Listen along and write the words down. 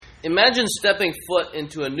Imagine stepping foot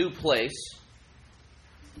into a new place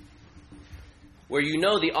where you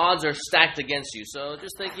know the odds are stacked against you. So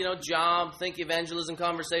just think, job, think evangelism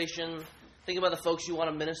conversation, think about the folks you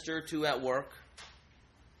want to minister to at work.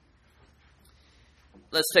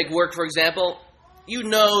 Let's take work, for example. You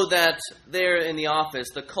know that there in the office,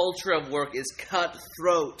 the culture of work is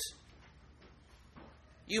cutthroat.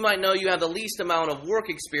 You might know you have the least amount of work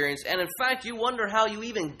experience, and in fact, you wonder how you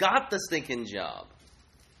even got the stinking job.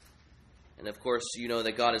 And of course, you know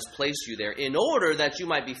that God has placed you there in order that you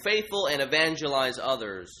might be faithful and evangelize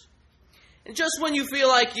others. And just when you feel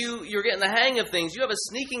like you're getting the hang of things, you have a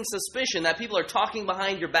sneaking suspicion that people are talking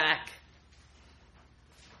behind your back.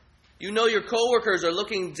 You know your coworkers are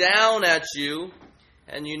looking down at you,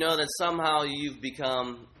 and you know that somehow you've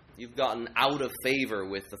gotten out of favor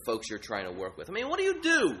with the folks you're trying to work with. I mean, what do you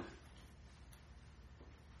do?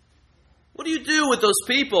 What do you do with those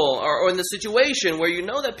people or in the situation where you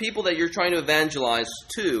know that people that you're trying to evangelize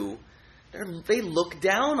to, they look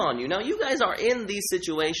down on you? Now, you guys are in these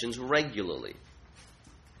situations regularly.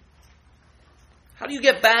 How do you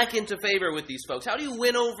get back into favor with these folks? How do you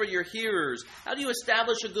win over your hearers? How do you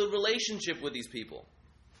establish a good relationship with these people?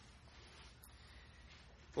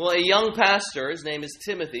 Well, a young pastor, his name is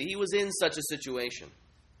Timothy, he was in such a situation.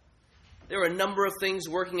 There were a number of things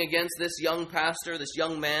working against this young pastor, this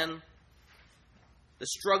young man. The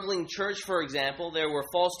struggling church, for example, there were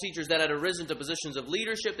false teachers that had arisen to positions of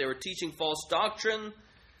leadership. They were teaching false doctrine.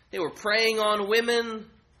 They were preying on women.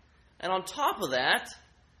 And on top of that,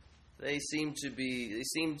 they seemed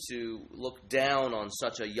to look down on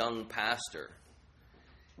such a young pastor.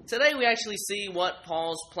 Today we actually see what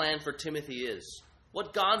Paul's plan for Timothy is,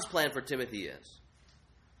 what God's plan for Timothy is.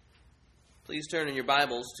 Please turn in your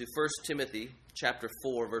Bibles to 1 Timothy chapter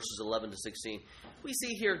 4, verses 11 to 16. We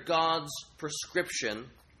see here God's prescription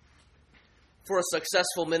for a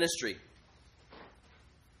successful ministry.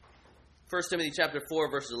 1 Timothy chapter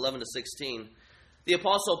 4, verses 11 to 16. The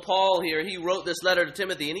Apostle Paul here, he wrote this letter to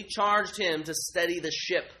Timothy, and he charged him to steady the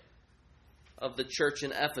ship of the church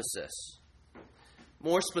in Ephesus.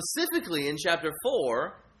 More specifically, in chapter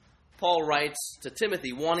 4, Paul writes to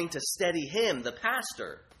Timothy, wanting to steady him, the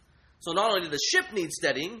pastor. So not only did the ship need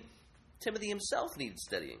steadying, Timothy himself needs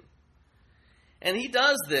steadying. And he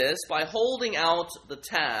does this by holding out the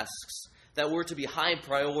tasks that were to be high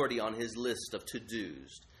priority on his list of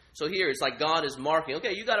to-dos. So here it's like God is marking,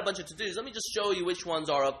 okay, you got a bunch of to-dos. Let me just show you which ones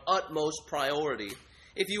are of utmost priority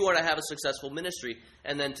if you are to have a successful ministry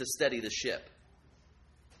and then to steady the ship.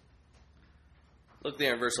 Look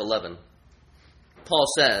there in verse 11. Paul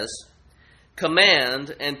says,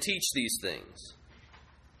 "Command and teach these things.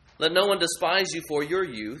 Let no one despise you for your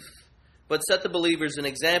youth, but set the believers an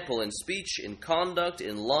example in speech, in conduct,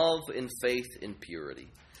 in love, in faith, in purity.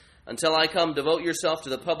 Until I come, devote yourself to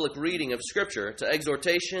the public reading of Scripture, to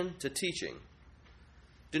exhortation, to teaching.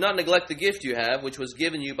 Do not neglect the gift you have, which was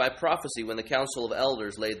given you by prophecy when the council of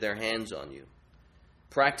elders laid their hands on you.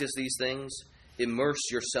 Practice these things, immerse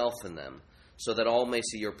yourself in them, so that all may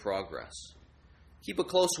see your progress. Keep a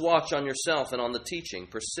close watch on yourself and on the teaching.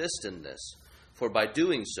 Persist in this, for by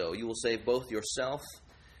doing so you will save both yourself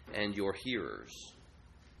and your hearers."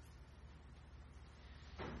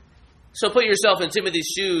 So put yourself in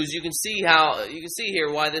Timothy's shoes. You can see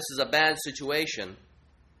here why this is a bad situation,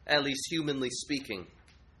 at least humanly speaking.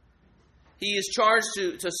 He is charged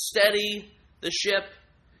to steady the ship.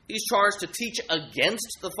 He's charged to teach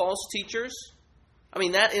against the false teachers. I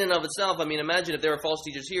mean, that in and of itself, imagine if there are false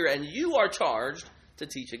teachers here and you are charged to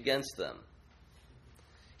teach against them.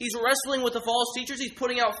 He's wrestling with the false teachers. He's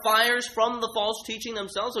putting out fires from the false teaching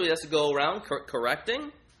themselves, so he has to go around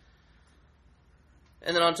correcting.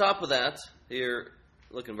 And then on top of that, here,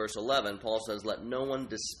 look in verse 11, Paul says, "Let no one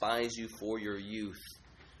despise you for your youth."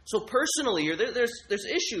 So personally, there's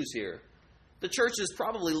issues here. The church is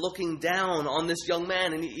probably looking down on this young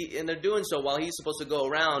man, and they're doing so while he's supposed to go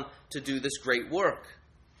around to do this great work.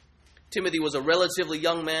 Timothy was a relatively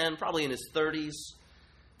young man, probably in his 30s.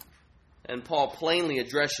 And Paul plainly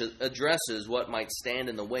addresses what might stand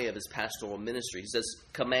in the way of his pastoral ministry. He says,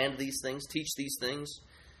 command these things, teach these things,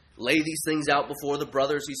 lay these things out before the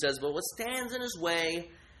brothers, he says. But what stands in his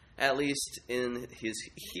way, at least in his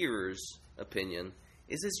hearers' opinion,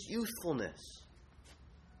 is his youthfulness.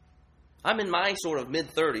 I'm in my sort of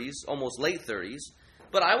mid-30s, almost late 30s,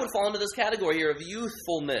 but I would fall into this category here of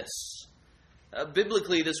youthfulness.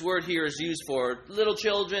 Biblically, this word here is used for little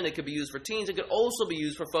children. It could be used for teens. It could also be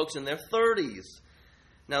used for folks in their 30s.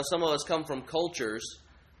 Now, some of us come from cultures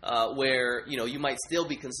where, you might still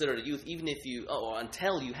be considered a youth, even if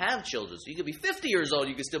until you have children. So you could be 50 years old,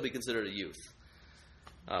 you could still be considered a youth.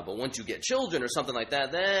 But once you get children or something like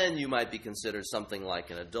that, then you might be considered something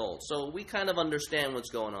like an adult. So we kind of understand what's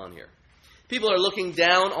going on here. People are looking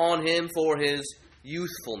down on him for his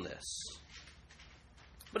youthfulness.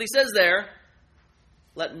 But he says there,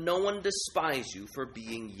 let no one despise you for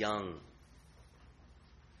being young.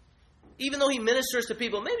 Even though he ministers to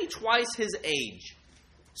people maybe twice his age,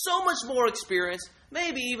 so much more experience,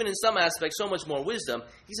 maybe even in some aspects so much more wisdom,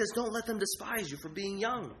 he says, don't let them despise you for being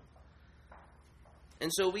young.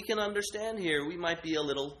 And so we can understand here, we might be a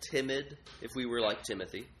little timid if we were like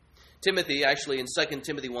Timothy. Timothy, actually in 2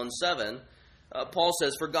 Timothy 1:7, Paul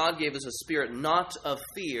says, for God gave us a spirit not of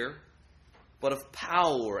fear, but of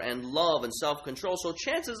power and love and self-control. So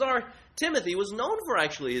chances are, Timothy was known for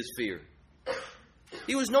actually his fear.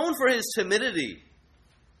 He was known for his timidity.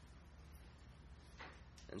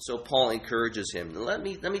 And so Paul encourages him. Let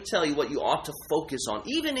me tell you what you ought to focus on,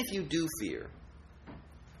 even if you do fear.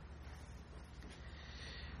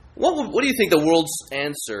 What do you think the world's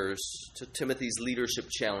answers to Timothy's leadership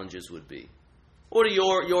challenges would be? What are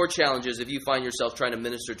your challenges if you find yourself trying to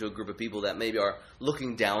minister to a group of people that maybe are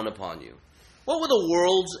looking down upon you? What would the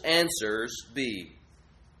world's answers be?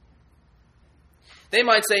 They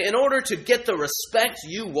might say, in order to get the respect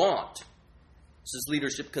you want, this is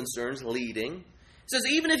leadership concerns, leading. It says,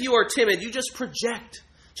 even if you are timid, you just project.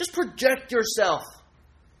 Just project yourself.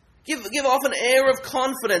 Give off an air of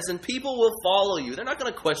confidence, and people will follow you. They're not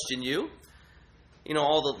going to question you. You know,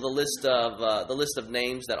 all the list of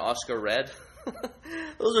names that Oscar read.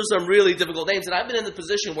 Those are some really difficult names, and I've been in the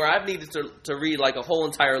position where I've needed to read like a whole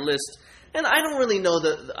entire list, and I don't really know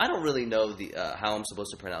how I'm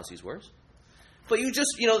supposed to pronounce these words. But you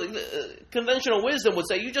just, conventional wisdom would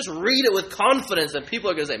say you just read it with confidence, and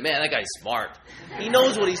people are going to say, "Man, that guy's smart. He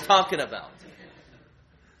knows what he's talking about."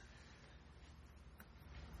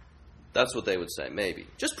 That's what they would say, maybe.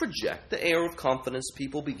 Just project the air of confidence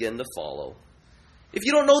people begin to follow. If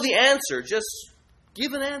you don't know the answer, just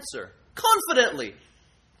give an answer confidently,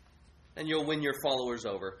 and you'll win your followers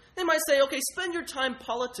over. They might say, okay, spend your time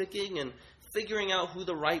politicking and figuring out who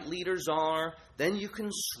the right leaders are. Then you can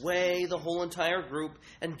sway the whole entire group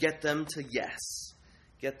and get them to yes.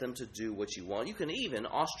 Get them to do what you want. You can even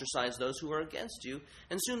ostracize those who are against you,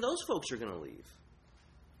 and soon those folks are going to leave.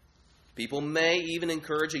 People may even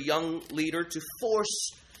encourage a young leader to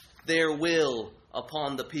force their will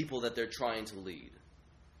upon the people that they're trying to lead.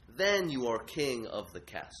 Then you are king of the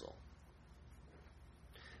castle.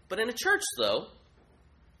 But in a church, though,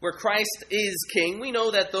 where Christ is king, we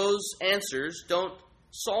know that those answers don't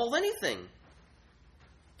solve anything.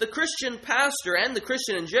 The Christian pastor and the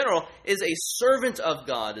Christian in general is a servant of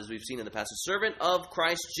God, as we've seen in the past, a servant of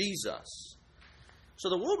Christ Jesus. So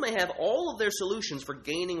the world may have all of their solutions for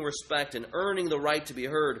gaining respect and earning the right to be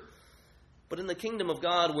heard. But in the kingdom of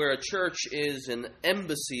God, where a church is an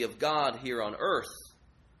embassy of God here on earth,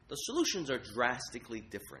 the solutions are drastically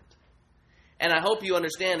different. And I hope you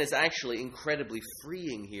understand it's actually incredibly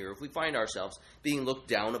freeing here if we find ourselves being looked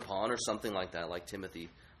down upon or something like that, like Timothy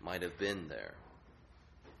might have been there.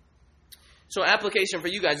 So application for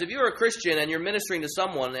you guys, if you're a Christian and you're ministering to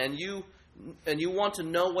someone and you want to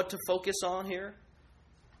know what to focus on here,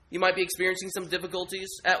 you might be experiencing some difficulties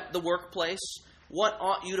at the workplace. What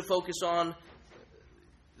ought you to focus on?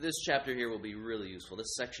 This chapter here will be really useful.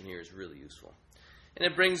 This section here is really useful. And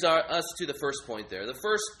it brings us to the first point there. The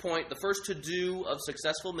first point, the first to-do of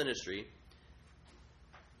successful ministry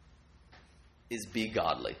is be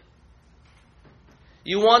godly.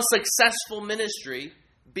 You want successful ministry,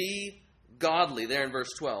 be godly. There in verse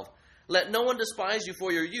 12. Let no one despise you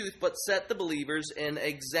for your youth, but set the believers an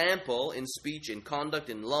example in speech, in conduct,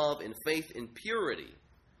 in love, in faith, in purity.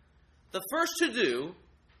 The first to-do,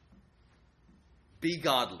 be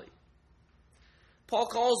godly. Paul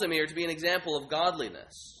calls him here to be an example of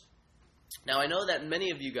godliness. Now, I know that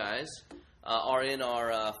many of you guys are in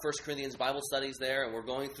our 1 Corinthians Bible studies there, and we're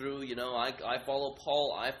going through, I follow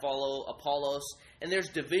Paul, I follow Apollos, and there's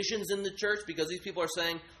divisions in the church because these people are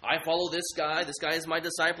saying, I follow this guy is my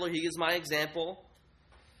disciple, he is my example.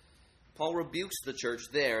 Paul rebukes the church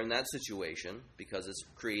there in that situation because it's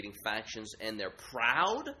creating factions and they're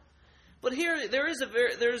proud. But here there is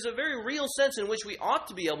a very real sense in which we ought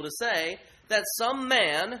to be able to say that some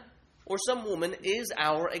man or some woman is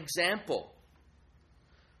our example.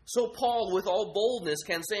 So Paul, with all boldness,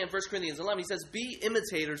 can say in 1 Corinthians 11, he says, be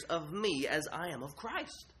imitators of me as I am of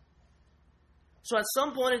Christ. So at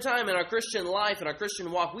some point in time in our Christian life, in our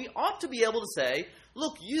Christian walk, we ought to be able to say,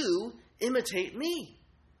 look, you imitate me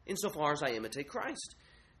insofar as I imitate Christ.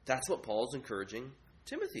 That's what Paul's encouraging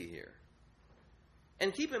Timothy here.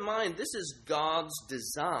 And keep in mind, this is God's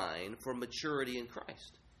design for maturity in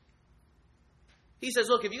Christ. He says,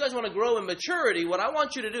 look, if you guys want to grow in maturity, what I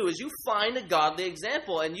want you to do is you find a godly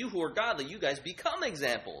example, and you who are godly, you guys become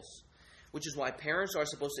examples. Which is why parents are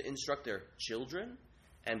supposed to instruct their children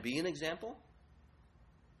and be an example.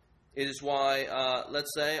 It is why,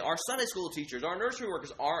 let's say, our Sunday school teachers, our nursery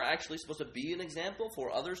workers are actually supposed to be an example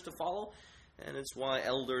for others to follow. And it's why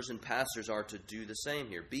elders and pastors are to do the same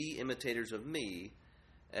here. Be imitators of me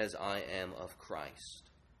as I am of Christ.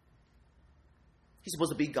 He's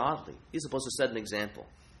supposed to be godly. He's supposed to set an example.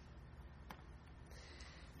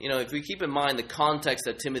 You know, if we keep in mind the context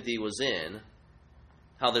that Timothy was in,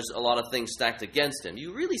 how there's a lot of things stacked against him,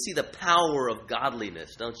 you really see the power of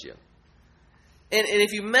godliness, don't you? And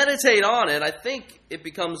if you meditate on it, I think it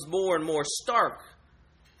becomes more and more stark.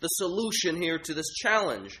 The solution here to this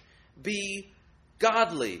challenge. Be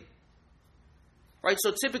godly. Right?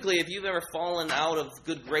 So typically, if you've ever fallen out of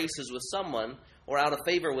good graces with someone, or out of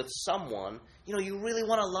favor with someone, you know, you really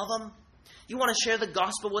want to love them. You want to share the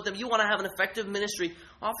gospel with them. You want to have an effective ministry.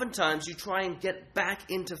 Oftentimes, you try and get back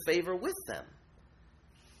into favor with them.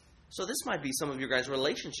 So this might be some of your guys'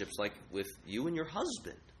 relationships, like with you and your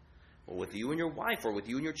husband, or with you and your wife, or with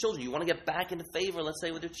you and your children. You want to get back into favor, let's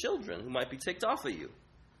say, with your children, who might be ticked off at you.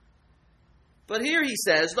 But here he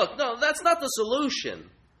says, look, no, that's not the solution.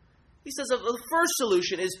 He says the first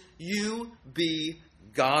solution is you be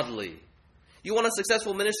godly. You want a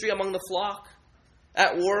successful ministry among the flock,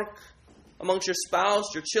 at work, amongst your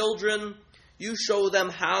spouse, your children. You show them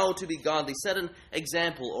how to be godly. Set an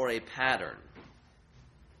example or a pattern.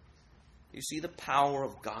 You see the power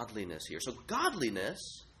of godliness here. So godliness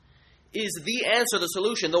is the answer, the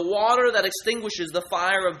solution, the water that extinguishes the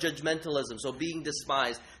fire of judgmentalism, so being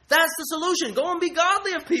despised. That's the solution. Go and be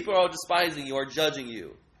godly if people are despising you or judging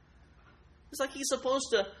you. It's like he's supposed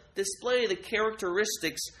to display the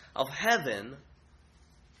characteristics of heaven,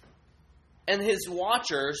 and his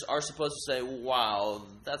watchers are supposed to say, wow,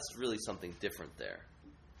 that's really something different there.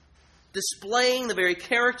 Displaying the very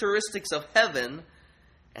characteristics of heaven,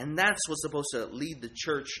 and that's what's supposed to lead the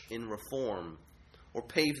church in reform or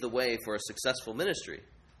pave the way for a successful ministry.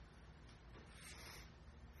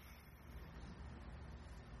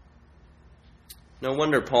 No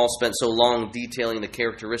wonder Paul spent so long detailing the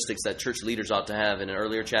characteristics that church leaders ought to have in an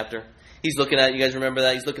earlier chapter. He's looking at, you guys remember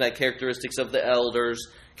that? He's looking at characteristics of the elders,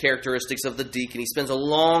 characteristics of the deacon. He spends a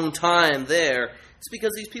long time there. It's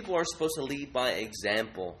because these people are supposed to lead by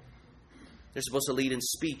example. They're supposed to lead in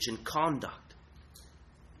speech and conduct.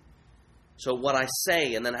 So what I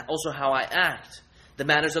say, and then also how I act. The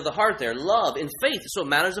matters of the heart there, love, in faith. So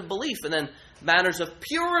matters of belief, and then matters of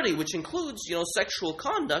purity, which includes, sexual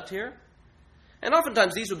conduct here. And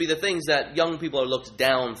oftentimes these would be the things that young people are looked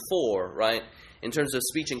down for, right? In terms of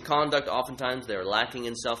speech and conduct, oftentimes they're lacking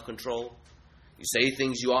in self-control. You say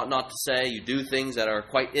things you ought not to say. You do things that are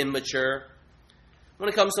quite immature. When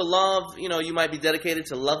it comes to love, you might be dedicated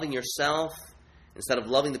to loving yourself instead of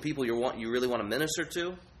loving the people you really want to minister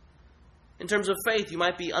to. In terms of faith, you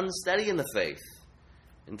might be unsteady in the faith.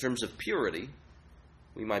 In terms of purity,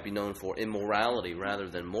 we might be known for immorality rather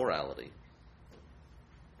than morality.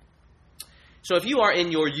 So if you are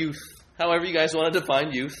in your youth, however you guys want to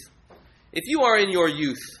define youth, if you are in your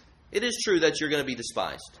youth, it is true that you're going to be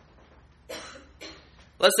despised.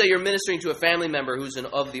 Let's say you're ministering to a family member who's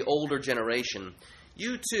of the older generation.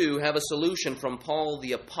 You too have a solution from Paul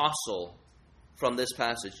the Apostle from this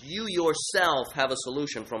passage. You yourself have a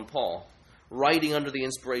solution from Paul, writing under the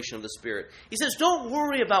inspiration of the Spirit. He says, don't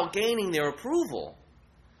worry about gaining their approval.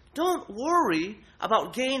 Don't worry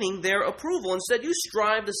about gaining their approval. Instead, you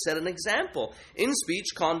strive to set an example in speech,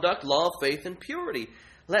 conduct, love, faith, and purity.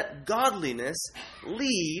 Let godliness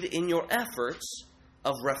lead in your efforts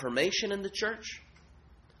of reformation in the church,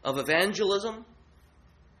 of evangelism,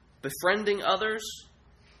 befriending others.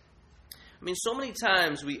 I mean, so many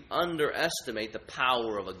times we underestimate the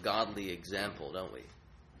power of a godly example, don't we?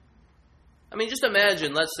 I mean, just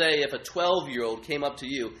imagine, let's say, if a 12-year-old came up to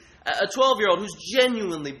you, a 12-year-old who's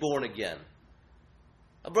genuinely born again,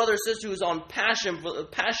 a brother or sister who's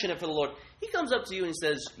passionate for the Lord, he comes up to you and he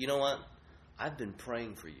says, you know what? I've been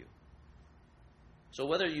praying for you. So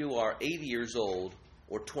whether you are 80 years old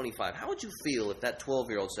or 25, how would you feel if that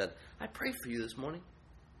 12-year-old said, I prayed for you this morning?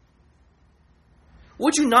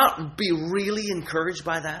 Would you not be really encouraged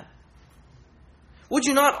by that? Would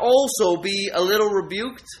you not also be a little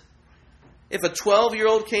rebuked if a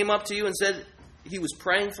 12-year-old came up to you and said he was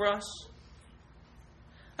praying for us?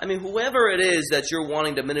 I mean, whoever it is that you're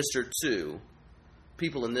wanting to minister to,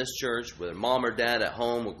 people in this church, whether mom or dad at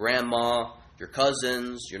home, or grandma, your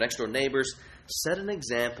cousins, your next door neighbors, set an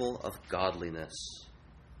example of godliness.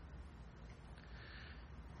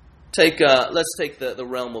 Let's take the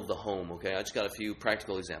realm of the home, okay? I just got a few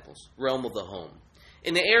practical examples. Realm of the home.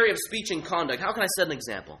 In the area of speech and conduct, how can I set an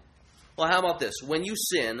example? Well, how about this? When you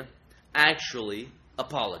sin, actually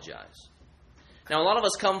apologize. Now, a lot of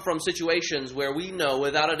us come from situations where we know,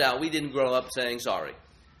 without a doubt, we didn't grow up saying sorry.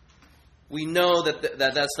 We know that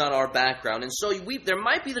that's not our background. And so there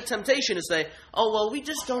might be the temptation to say, oh, well, we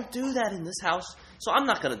just don't do that in this house, so I'm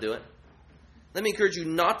not going to do it. Let me encourage you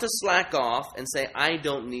not to slack off and say, I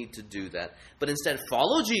don't need to do that. But instead,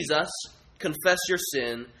 follow Jesus, confess your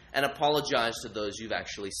sin, and apologize to those you've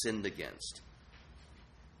actually sinned against.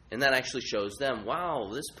 And that actually shows them, wow,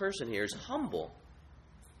 this person here is humble.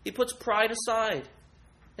 He puts pride aside.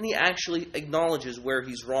 And he actually acknowledges where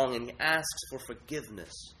he's wrong and he asks for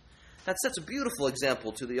forgiveness. That sets a beautiful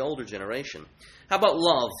example to the older generation. How about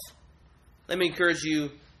love? Let me encourage you,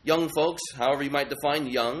 young folks, however you might define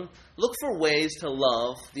young, look for ways to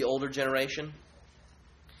love the older generation.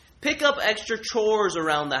 Pick up extra chores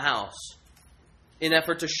around the house in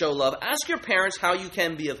effort to show love. Ask your parents how you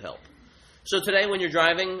can be of help. So today when you're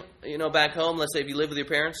driving, back home, let's say if you live with your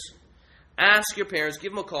parents, ask your parents,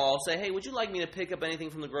 give them a call, say, hey, would you like me to pick up anything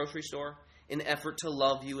from the grocery store in effort to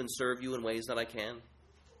love you and serve you in ways that I can?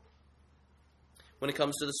 When it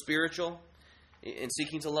comes to the spiritual, in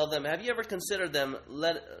seeking to love them, have you ever considered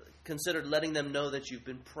letting them know that you've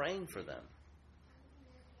been praying for them?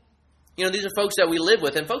 These are folks that we live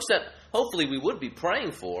with and folks that hopefully we would be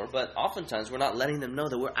praying for, but oftentimes we're not letting them know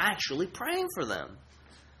that we're actually praying for them.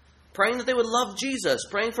 Praying that they would love Jesus,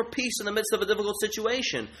 praying for peace in the midst of a difficult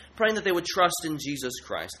situation, praying that they would trust in Jesus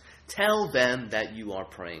Christ. Tell them that you are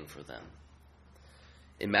praying for them.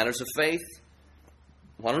 In matters of faith,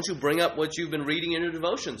 why don't you bring up what you've been reading in your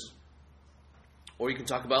devotions? Or you can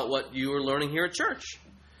talk about what you are learning here at church.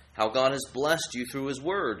 How God has blessed you through His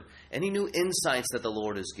Word. Any new insights that the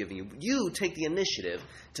Lord is giving you. You take the initiative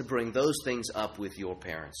to bring those things up with your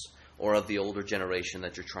parents or of the older generation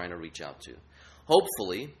that you're trying to reach out to.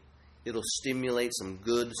 Hopefully, it'll stimulate some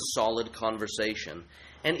good, solid conversation.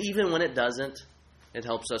 And even when it doesn't, it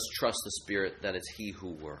helps us trust the Spirit that it's He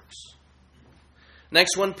who works.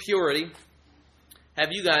 Next one, purity. Have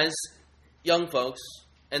you guys, young folks,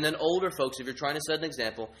 and then older folks, if you're trying to set an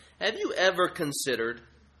example, have you ever considered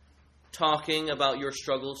talking about your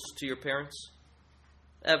struggles to your parents?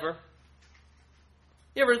 Ever?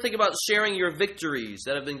 You ever think about sharing your victories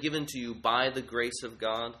that have been given to you by the grace of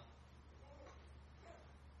God?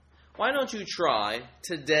 Why don't you try,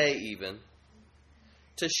 today even,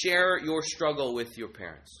 to share your struggle with your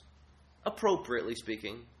parents? Appropriately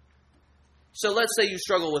speaking. So let's say you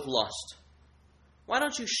struggle with lust. Why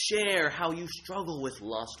don't you share how you struggle with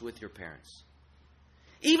lust with your parents?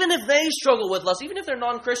 Even if they struggle with lust, even if they're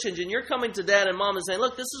non-Christians, and you're coming to dad and mom and saying,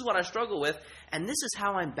 look, this is what I struggle with, and this is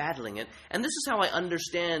how I'm battling it, and this is how I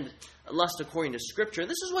understand lust according to Scripture,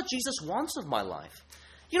 this is what Jesus wants of my life.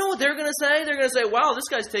 You know what they're going to say? They're going to say, wow, this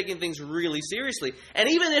guy's taking things really seriously. And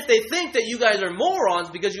even if they think that you guys are morons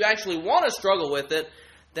because you actually want to struggle with it,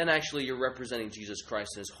 then actually you're representing Jesus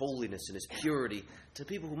Christ and His holiness and His purity to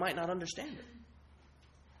people who might not understand it.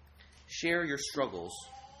 Share your struggles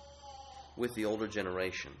with the older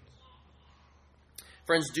generation.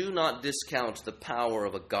 Friends, do not discount the power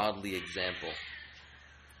of a godly example.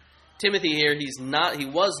 Timothy here, he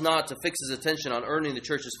was not to fix his attention on earning the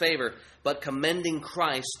church's favor, but commending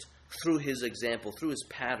Christ through his example, through his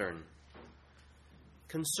pattern.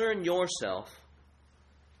 Concern yourself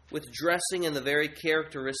with dressing in the very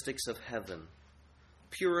characteristics of heaven: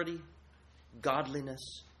 purity,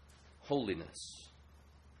 godliness, holiness.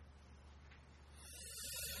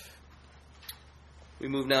 We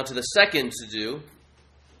move now to the second to-do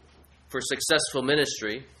for successful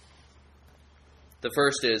ministry. The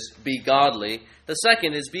first is be godly. The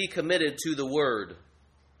second is be committed to the Word.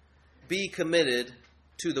 Be committed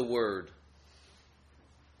to the Word.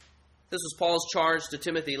 This was Paul's charge to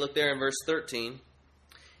Timothy. Look there in verse 13.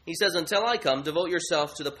 He says, until I come, devote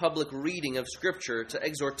yourself to the public reading of Scripture, to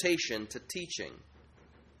exhortation, to teaching.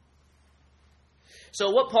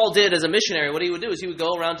 So what Paul did as a missionary, what he would do is he would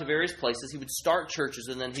go around to various places. He would start churches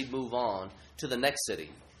and then he'd move on to the next city.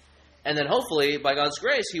 And then hopefully, by God's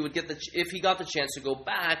grace, he would if he got the chance to go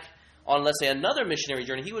back on, let's say, another missionary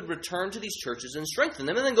journey, he would return to these churches and strengthen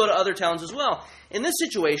them and then go to other towns as well. In this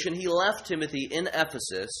situation, he left Timothy in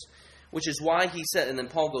Ephesus, which is why he said, and then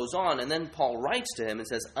Paul goes on, and then Paul writes to him and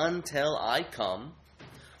says, until I come.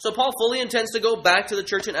 So Paul fully intends to go back to the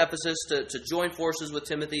church in Ephesus to join forces with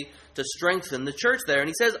Timothy to strengthen the church there. And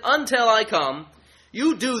he says, until I come,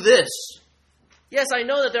 you do this. Yes, I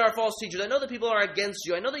know that there are false teachers. I know that people are against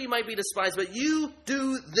you. I know that you might be despised, but you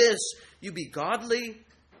do this. You be godly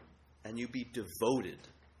and you be devoted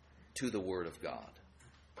to the Word of God.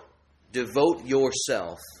 Devote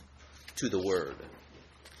yourself to the Word.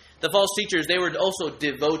 The false teachers, they were also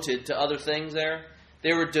devoted to other things there.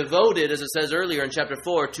 They were devoted, as it says earlier in chapter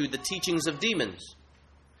 4, to the teachings of demons.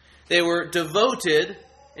 They were devoted,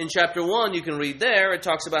 in chapter 1, you can read there, it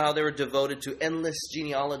talks about how they were devoted to endless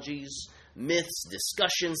genealogies, myths,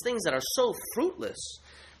 discussions, things that are so fruitless.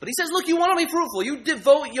 But he says, look, you want to be fruitful. You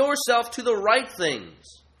devote yourself to the right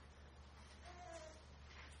things.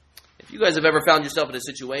 If you guys have ever found yourself in a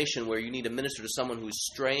situation where you need to minister to someone who's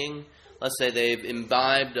straying, let's say they've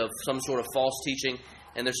imbibed of some sort of false teaching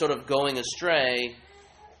and they're sort of going astray,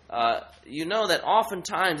 you know that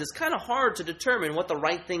oftentimes it's kind of hard to determine what the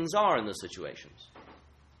right things are in those situations.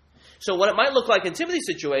 So what it might look like in Timothy's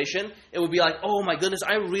situation, it would be like, oh my goodness,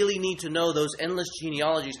 I really need to know those endless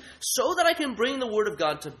genealogies so that I can bring the Word of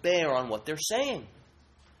God to bear on what they're saying.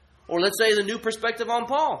 Or let's say the new perspective on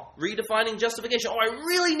Paul, redefining justification. Oh, I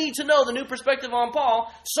really need to know the new perspective on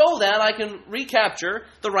Paul so that I can recapture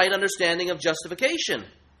the right understanding of justification.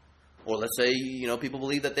 Or let's say, people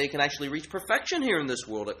believe that they can actually reach perfection here in this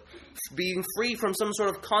world, being free from some sort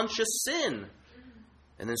of conscious sin.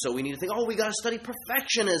 And then so we need to think, we got to study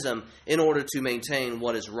perfectionism in order to maintain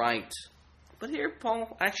what is right. But here,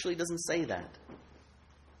 Paul actually doesn't say that.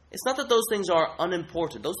 It's not that those things are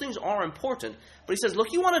unimportant. Those things are important. But he says,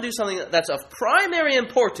 look, you want to do something that's of primary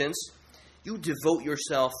importance. You devote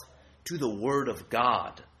yourself to the Word of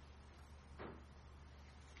God.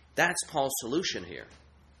 That's Paul's solution here.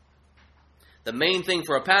 The main thing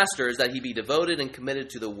for a pastor is that he be devoted and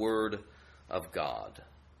committed to the Word of God.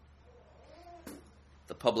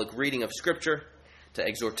 The public reading of Scripture, to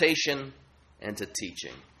exhortation, and to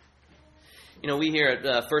teaching. We here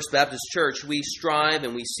at First Baptist Church, we strive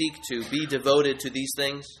and we seek to be devoted to these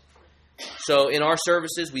things. So in our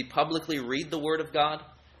services, we publicly read the Word of God,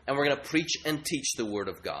 and we're going to preach and teach the Word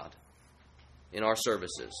of God in our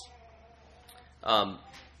services.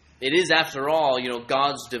 It is, after all,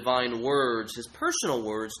 God's divine words, His personal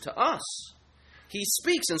words to us. He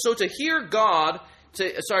speaks, and so to hear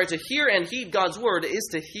to hear and heed God's Word is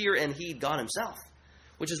to hear and heed God Himself,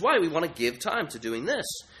 which is why we want to give time to doing this.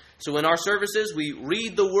 So in our services, we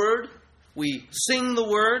read the Word, we sing the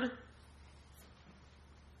Word,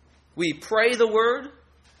 we pray the Word.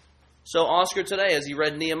 So Oscar today, as he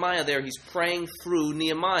read Nehemiah there, he's praying through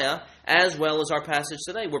Nehemiah as well as our passage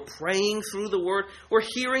today. We're praying through the Word. We're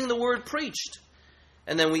hearing the Word preached.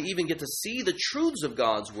 And then we even get to see the truths of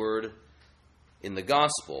God's Word in the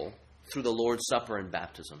gospel through the Lord's Supper and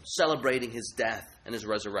baptism, celebrating His death and His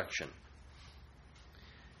resurrection.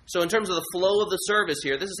 So in terms of the flow of the service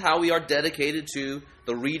here, this is how we are dedicated to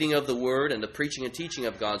the reading of the Word and the preaching and teaching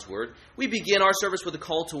of God's Word. We begin our service with a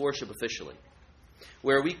call to worship officially,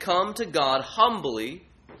 where we come to God humbly,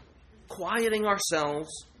 quieting ourselves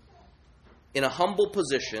in a humble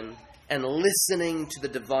position and listening to the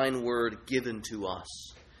divine Word given to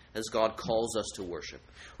us as God calls us to worship.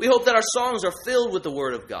 We hope that our songs are filled with the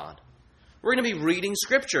Word of God. We're going to be reading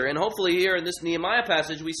Scripture, and hopefully here in this Nehemiah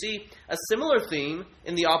passage we see a similar theme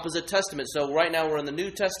in the opposite testament. So right now we're in the New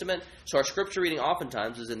Testament, so our Scripture reading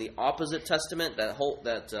oftentimes is in the opposite testament,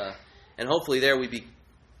 and hopefully there we be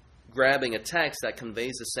grabbing a text that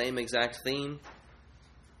conveys the same exact theme.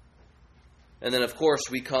 And then of course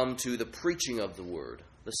we come to the preaching of the Word,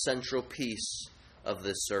 the central piece of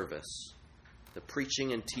this service, the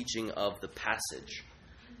preaching and teaching of the passage.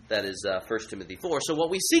 That is 1 Timothy 4. So what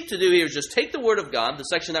we seek to do here is just take the Word of God, the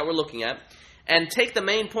section that we're looking at, and take the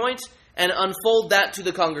main point and unfold that to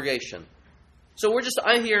the congregation. So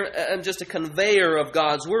I'm just a conveyor of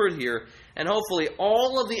God's Word here, and hopefully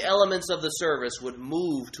all of the elements of the service would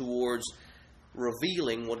move towards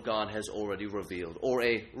revealing what God has already revealed, or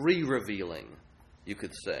a re-revealing, you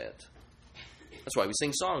could say it. That's why we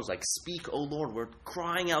sing songs like, "Speak, O Lord." We're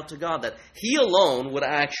crying out to God that He alone would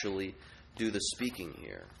actually do the speaking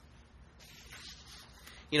here.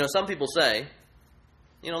 Some people say,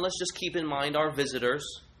 let's just keep in mind our visitors.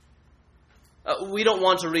 We don't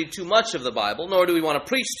want to read too much of the Bible, nor do we want to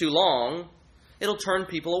preach too long. It'll turn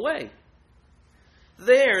people away.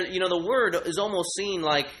 There, the Word is almost seen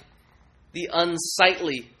like the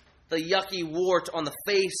unsightly, the yucky wart on the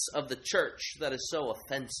face of the church that is so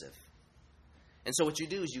offensive. And so what you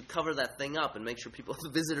do is you cover that thing up and make sure the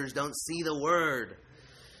visitors don't see the Word.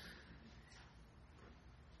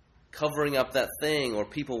 Covering up that thing, or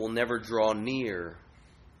people will never draw near.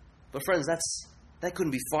 But friends, that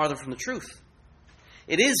couldn't be farther from the truth.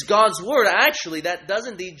 It is God's Word, actually, that does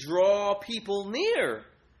indeed draw people near.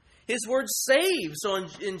 His Word saves. So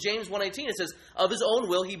in James 1:18 it says, of His own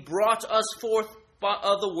will He brought us forth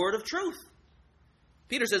of the Word of truth.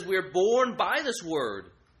 Peter says we are born by this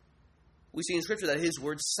Word. We see in Scripture that His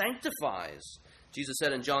Word sanctifies. Jesus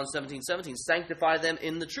said in John 17:17, sanctify them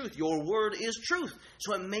in the truth. Your Word is truth.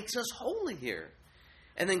 So it makes us holy here.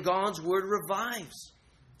 And then God's Word revives.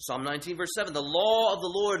 Psalm 19 verse 7, the law of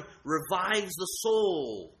the Lord revives the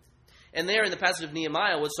soul. And there in the passage of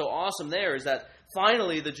Nehemiah, what's so awesome there is that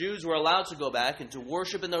finally the Jews were allowed to go back and to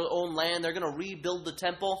worship in their own land. They're going to rebuild the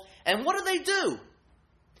temple. And what do?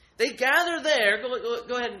 They gather there.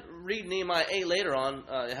 Go ahead and read Nehemiah 8 later on.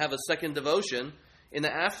 Have a second devotion in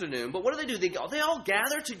the afternoon. But what do? They all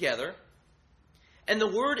gather together. And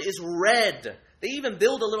the Word is read. They even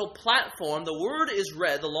build a little platform. The Word is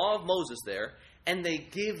read, the law of Moses there. And they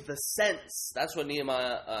give the sense. That's what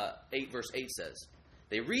Nehemiah 8 verse 8 says.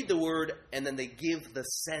 They read the Word and then they give the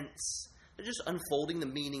sense. They're just unfolding the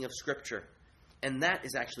meaning of Scripture. And that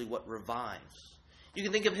is actually what revives. You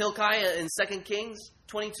can think of Hilkiah in 2 Kings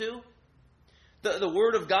 22. The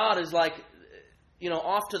Word of God is like,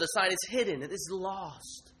 off to the side. It's hidden. It is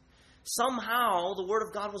lost. Somehow the Word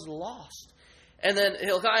of God was lost. And then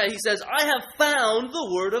Hilkiah, he says, I have found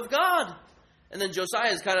the Word of God. And then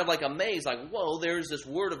Josiah is kind of like amazed, like, whoa, there's this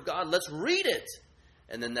Word of God. Let's read it.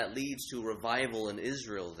 And then that leads to revival in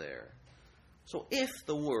Israel there. So if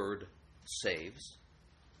the Word saves,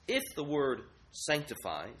 if the Word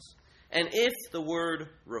sanctifies, and if the Word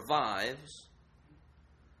revives,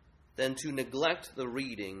 then to neglect the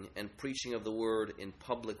reading and preaching of the Word in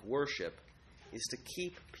public worship is to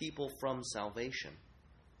keep people from salvation.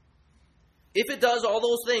 If it does all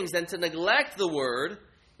those things, then to neglect the Word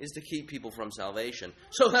is to keep people from salvation.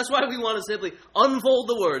 So that's why we want to simply unfold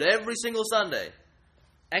the Word every single Sunday.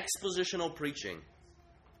 Expositional preaching.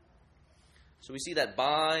 So we see that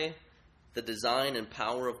by the design and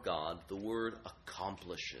power of God, the Word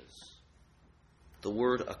accomplishes. The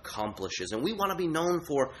Word accomplishes. And we want to be known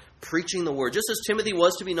for preaching the Word, just as Timothy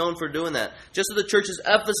was to be known for doing that. Just as the church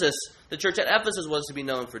at Ephesus was to be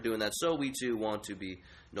known for doing that, so we too want to be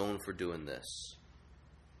known for doing this.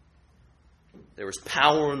 There is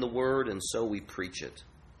power in the Word, and so we preach it.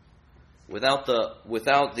 Without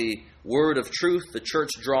the Word of truth, the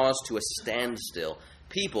church draws to a standstill.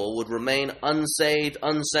 People would remain unsaved,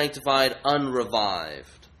 unsanctified,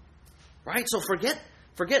 unrevived. Right? So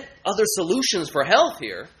forget other solutions for health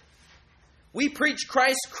here. We preach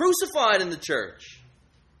Christ crucified in the church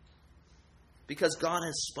because God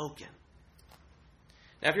has spoken.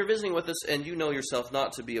 Now, if you're visiting with us and you know yourself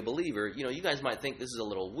not to be a believer, you guys might think this is a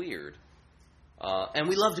little weird. And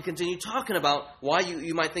we love to continue talking about why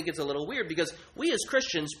you might think it's a little weird, because we as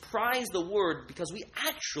Christians prize the Word because we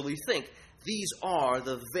actually think these are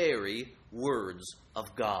the very words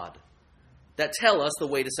of God that tell us the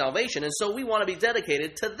way to salvation. And so we want to be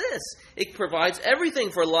dedicated to this. It provides everything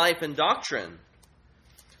for life and doctrine.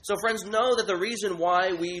 So friends, know that the reason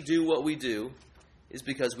why we do what we do is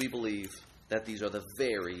because we believe that these are the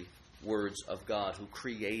very words of God who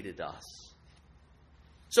created us.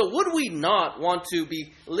 So would we not want to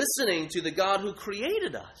be listening to the God who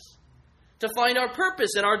created us? To find our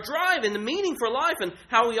purpose and our drive and the meaning for life and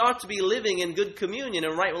how we ought to be living in good communion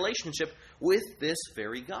and right relationship with this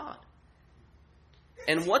very God.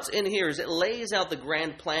 And what's in here is it lays out the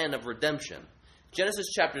grand plan of redemption. Genesis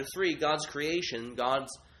chapter 3, God's creation,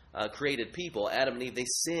 God's created people, Adam and Eve, they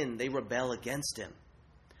sin, they rebel against Him.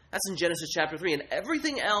 That's in Genesis chapter 3. And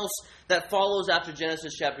everything else that follows after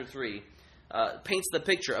Genesis chapter 3 paints the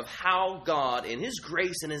picture of how God, in His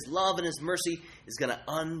grace and His love and His mercy, is going to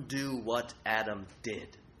undo what Adam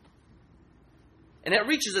did. And it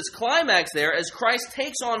reaches its climax there as Christ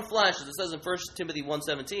takes on flesh, as it says in 1 Timothy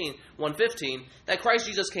 1:15, that Christ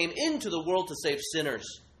Jesus came into the world to save sinners.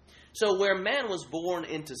 So where man was born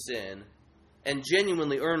into sin and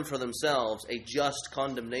genuinely earned for themselves a just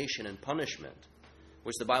condemnation and punishment,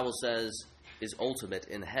 which the Bible says is ultimate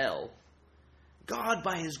in hell, God,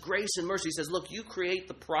 by His grace and mercy, says, look, you create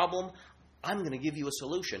the problem, I'm going to give you a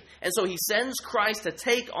solution. And so He sends Christ to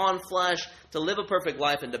take on flesh, to live a perfect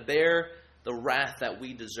life, and to bear the wrath that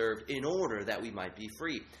we deserved in order that we might be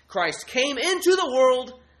free. Christ came into the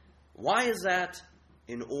world. Why is that?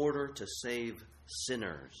 In order to save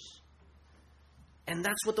sinners. And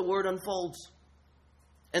that's what the Word unfolds.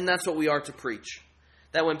 And that's what we are to preach.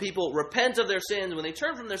 That when people repent of their sins, when they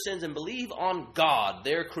turn from their sins and believe on God,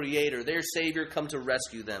 their Creator, their Savior, come to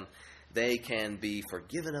rescue them, they can be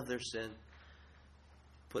forgiven of their sin,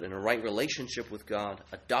 put in a right relationship with God,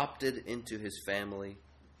 adopted into His family,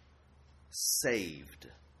 saved.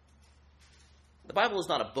 The Bible is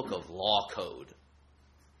not a book of law code.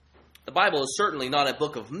 The Bible is certainly not a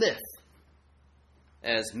book of myth,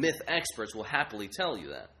 as myth experts will happily tell you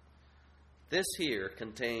that. This here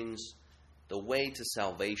contains the way to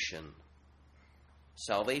salvation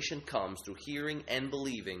Salvation comes through hearing and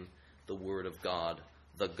believing the Word of God,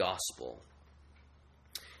 the gospel.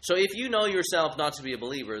 So if you know yourself not to be a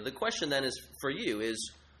believer, the question then is for you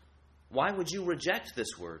is, why would you reject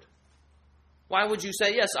this Word? Why would you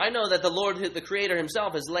say, yes, I know that the Lord, the Creator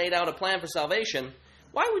Himself, has laid out a plan for salvation.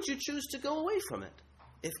 Why would you choose to go away from it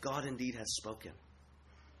if God indeed has spoken?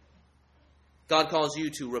 God calls you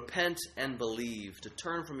to repent and believe, to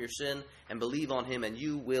turn from your sin and believe on Him, and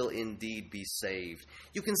you will indeed be saved.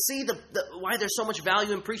 You can see why there's so much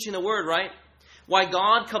value in preaching the Word, right? Why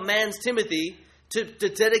God commands Timothy to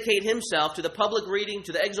dedicate himself to the public reading,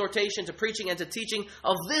 to the exhortation, to preaching, and to teaching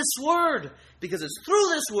of this Word. Because it's through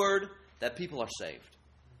this Word that people are saved.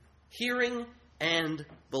 Hearing and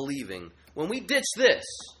believing. When we ditch this,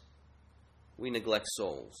 we neglect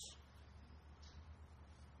souls.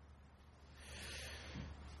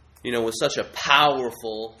 You know, with such a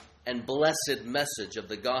powerful and blessed message of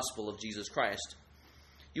the gospel of Jesus Christ,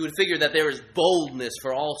 you would figure that there is boldness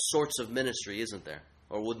for all sorts of ministry, isn't there?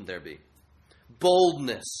 Or wouldn't there be?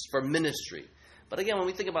 Boldness for ministry. But again, when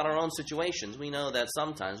we think about our own situations, we know that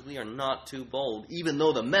sometimes we are not too bold, even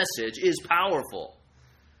though the message is powerful.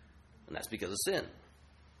 And that's because of sin.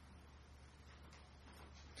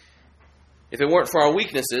 If it weren't for our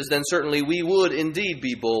weaknesses, then certainly we would indeed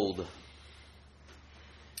be bold.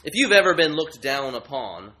 If you've ever been looked down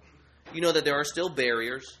upon, you know that there are still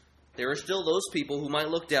barriers. There are still those people who might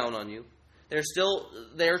look down on you. There's still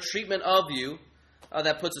their treatment of you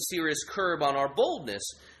that puts a serious curb on our boldness.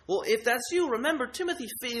 Well, if that's you, remember, Timothy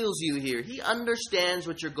feels you here. He understands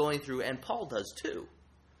what you're going through, and Paul does too.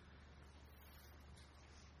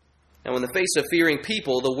 Now, in the face of fearing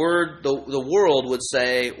people, the world would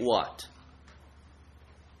say what?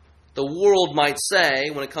 The world might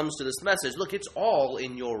say, when it comes to this message, look, it's all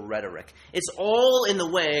in your rhetoric. It's all in the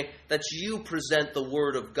way that you present the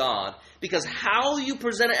Word of God. Because how you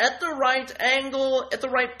present it at the right angle, at the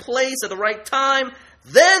right place, at the right time,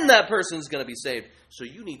 then that person's going to be saved. So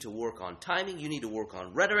you need to work on timing. You need to work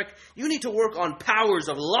on rhetoric. You need to work on powers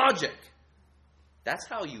of logic. That's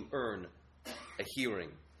how you earn a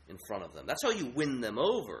hearing in front of them. That's how you win them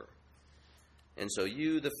over. And so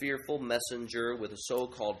you, the fearful messenger with a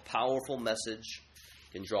so-called powerful message,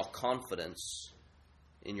 can draw confidence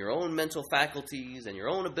in your own mental faculties and your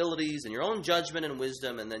own abilities and your own judgment and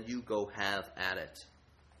wisdom, and then you go have at it.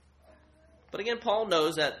 But again, Paul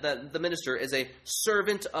knows that the minister is a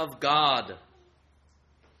servant of God.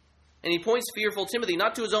 And he points fearful Timothy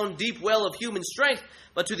not to his own deep well of human strength,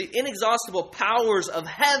 but to the inexhaustible powers of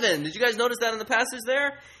heaven. Did you guys notice that in the passage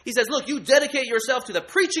there? He says, look, you dedicate yourself to the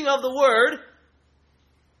preaching of the Word,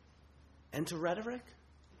 and to rhetoric,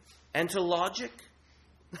 and to logic.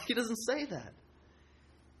 He doesn't say that.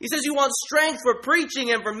 He says you want strength for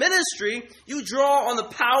preaching and for ministry. You draw on the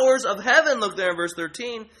powers of heaven. Look there in verse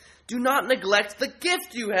 13. Do not neglect the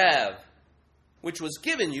gift you have, which was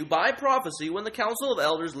given you by prophecy when the council of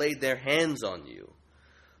elders laid their hands on you.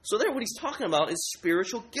 So there, what he's talking about is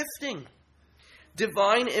spiritual gifting.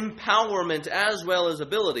 Divine empowerment as well as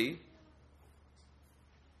ability.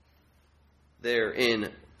 They're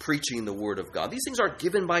in preaching the Word of God. These things are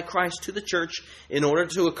given by Christ to the church in order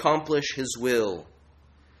to accomplish His will.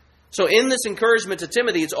 So in this encouragement to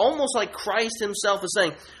Timothy, it's almost like Christ Himself is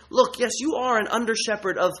saying, look, yes, you are an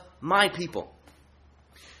under-shepherd of my people.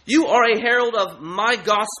 You are a herald of my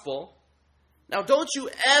gospel. Now don't you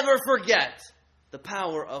ever forget the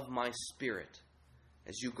power of my Spirit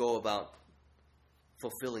as you go about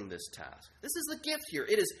fulfilling this task. This is the gift here.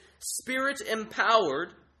 It is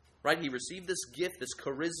Spirit-empowered. Right? He received this gift, this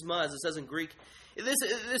charisma, as it says in Greek. This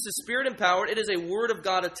is Spirit-empowered. It is a Word of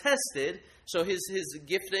God attested. So his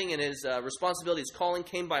gifting and his responsibility, his calling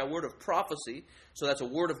came by a word of prophecy. So that's a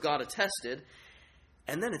Word of God attested.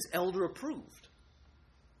 And then it's elder-approved.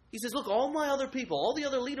 He says, look, all my other people, all the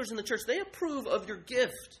other leaders in the church, they approve of your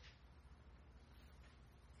gift.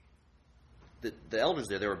 The elders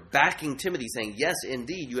there, they were backing Timothy, saying, yes,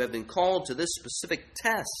 indeed, you have been called to this specific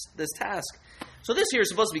task. So this here is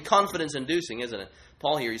supposed to be confidence-inducing, isn't it?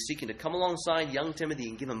 Paul here, he's seeking to come alongside young Timothy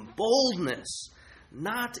and give him boldness,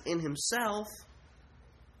 not in himself,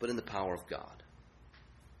 but in the power of God.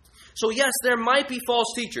 So yes, there might be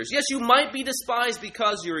false teachers. Yes, you might be despised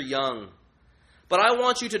because you're young. But I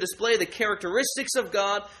want you to display the characteristics of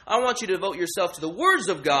God. I want you to devote yourself to the words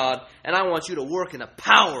of God, and I want you to work in the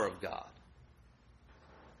power of God.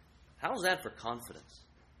 How is that for confidence?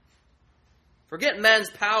 Forget man's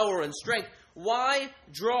power and strength. Why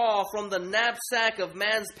draw from the knapsack of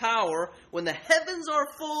man's power when the heavens are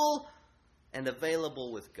full and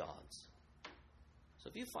available with God's? So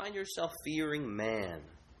if you find yourself fearing man,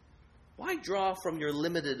 why draw from your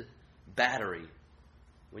limited battery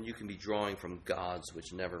when you can be drawing from God's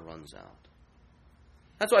which never runs out?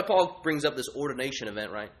 That's why Paul brings up this ordination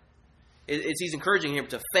event, right? He's encouraging him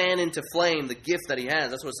to fan into flame the gift that he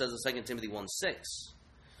has. That's what it says in 2 Timothy 1:6.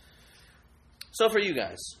 So for you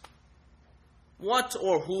guys, what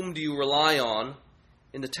or whom do you rely on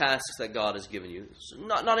in the tasks that God has given you?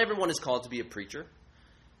 Not everyone is called to be a preacher,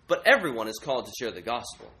 but everyone is called to share the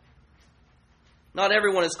gospel. Not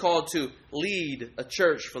everyone is called to lead a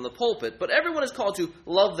church from the pulpit, but everyone is called to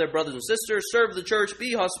love their brothers and sisters, serve the church,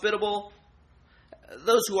 be hospitable.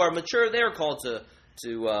 Those who are mature, they're called to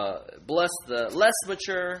bless the less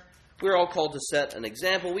mature. We're all called to set an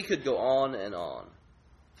example. We could go on and on.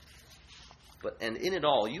 And in it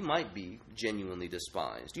all, you might be genuinely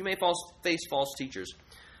despised. You may face false teachers,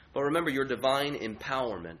 but remember your divine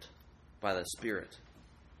empowerment by the Spirit.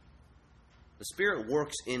 The Spirit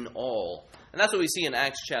works in all. And that's what we see in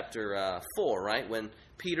Acts chapter 4, right? When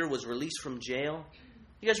Peter was released from jail.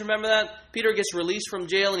 You guys remember that? Peter gets released from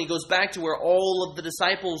jail and he goes back to where all of the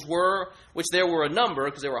disciples were, which there were a number,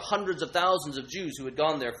 because there were hundreds of thousands of Jews who had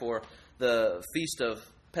gone there for the feast of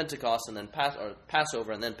Pentecost and then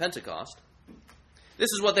Passover and then Pentecost. This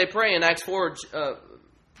is what they pray in Acts 4,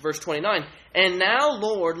 verse 29. And now,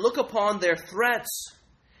 Lord, look upon their threats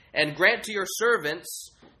and grant to your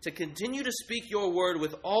servants to continue to speak your word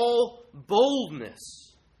with all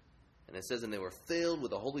boldness. And it says, and they were filled with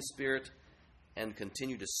the Holy Spirit and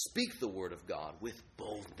continued to speak the word of God with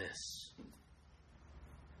boldness.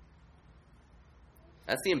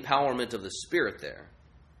 That's the empowerment of the Spirit there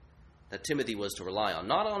that Timothy was to rely on.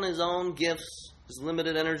 Not on his own gifts, his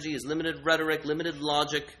limited energy, his limited rhetoric, limited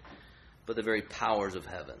logic, but the very powers of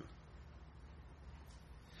heaven.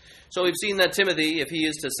 So we've seen that Timothy, if he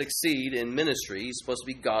is to succeed in ministry, he's supposed to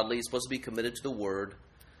be godly, he's supposed to be committed to the Word,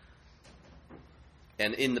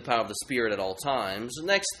 and in the power of the Spirit at all times.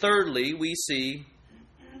 Next, thirdly, we see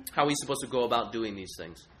how he's supposed to go about doing these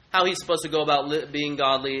things. How he's supposed to go about being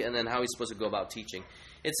godly, and then how he's supposed to go about teaching.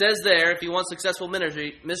 It says there, if you want successful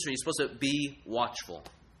ministry, you're supposed to be watchful.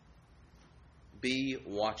 Be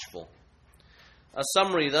watchful. A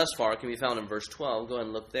summary thus far can be found in verse 12. Go ahead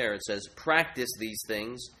and look there. It says, practice these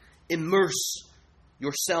things. Immerse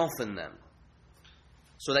yourself in them,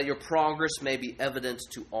 so that your progress may be evident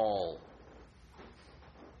to all.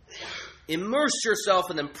 Immerse yourself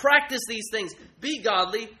in them. Practice these things. Be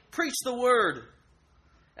godly. Preach the word.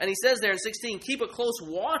 And he says there in 16, keep a close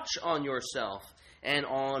watch on yourself and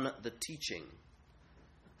on the teaching.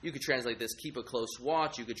 You could translate this, keep a close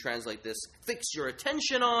watch. You could translate this, fix your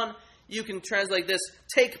attention on. You can translate this,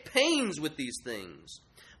 take pains with these things.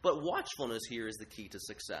 But watchfulness here is the key to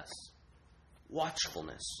success.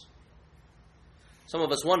 Watchfulness. Some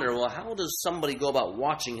of us wonder, well, how does somebody go about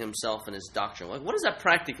watching himself and his doctrine? What does that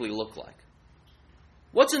practically look like?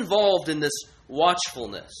 What's involved in this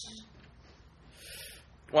watchfulness?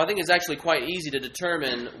 Well, I think it's actually quite easy to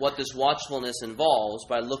determine what this watchfulness involves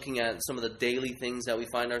by looking at some of the daily things that we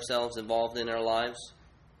find ourselves involved in our lives.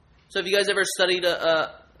 So have you guys ever studied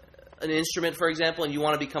an instrument, for example, and you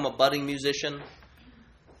want to become a budding musician?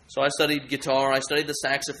 So I studied guitar, I studied the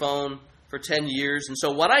saxophone for 10 years. And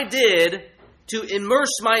so what I did to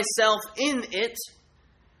immerse myself in it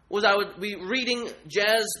was I would be reading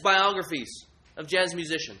jazz biographies of jazz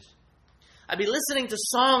musicians. I'd be listening to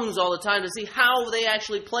songs all the time to see how they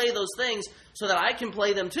actually play those things so that I can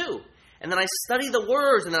play them too. And then I study the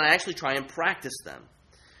words and then I actually try and practice them.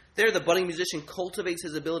 There, the budding musician cultivates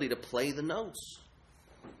his ability to play the notes.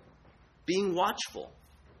 Being watchful.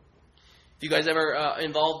 If you guys ever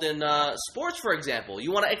involved in sports, for example,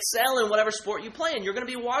 you want to excel in whatever sport you play in, you're going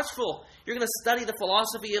to be watchful. You're going to study the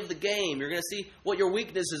philosophy of the game. You're going to see what your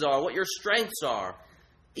weaknesses are, what your strengths are.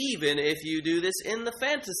 Even if you do this in the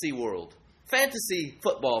fantasy world. Fantasy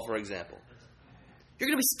football, for example. You're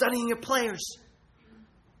going to be studying your players.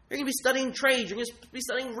 You're going to be studying trades. You're going to be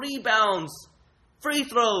studying rebounds, free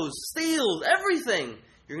throws, steals, everything.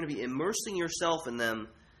 You're going to be immersing yourself in them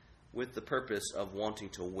with the purpose of wanting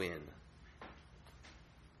to win.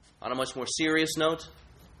 On a much more serious note,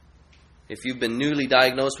 if you've been newly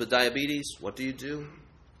diagnosed with diabetes, what do?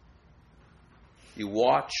 You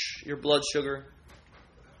watch your blood sugar.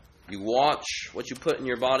 You watch what you put in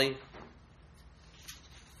your body.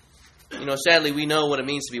 You know, sadly, we know what it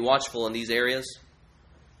means to be watchful in these areas,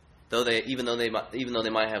 even though they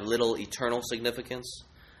might have little eternal significance.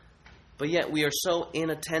 But yet we are so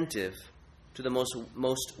inattentive to the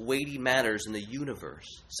most weighty matters in the universe,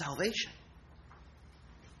 salvation.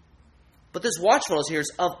 But this watchfulness here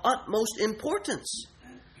is of utmost importance.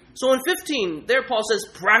 So in 15, there Paul says,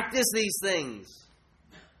 practice these things.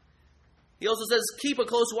 He also says, keep a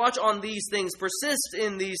close watch on these things, persist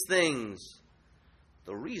in these things.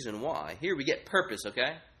 the reason why. Here we get purpose,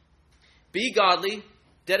 okay? Be godly.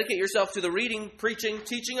 Dedicate yourself to the reading, preaching,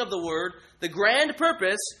 teaching of the word. The grand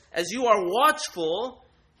purpose, as you are watchful,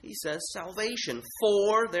 he says, salvation.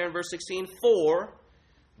 For, there in verse 16, for,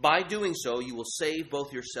 by doing so, you will save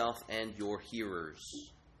both yourself and your hearers.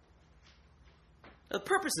 The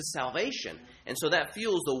purpose is salvation. And so that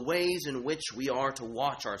fuels the ways in which we are to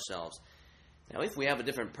watch ourselves. Now, if we have a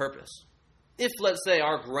different purpose, if, let's say,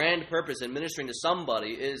 our grand purpose in ministering to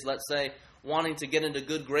somebody is, let's say, wanting to get into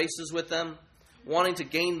good graces with them, wanting to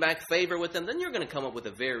gain back favor with them, then you're going to come up with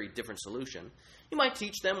a very different solution. You might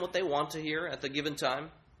teach them what they want to hear at the given time,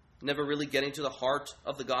 never really getting to the heart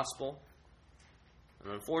of the gospel.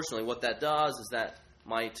 And unfortunately, what that does is that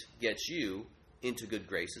might get you into good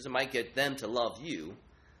graces. It might get them to love you,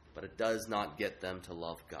 but it does not get them to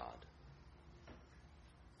love God.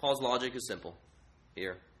 Paul's logic is simple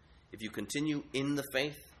here. If you continue in the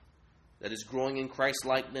faith that is growing in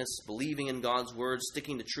Christ-likeness, believing in God's word,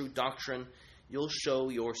 sticking to true doctrine, you'll show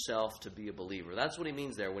yourself to be a believer. That's what he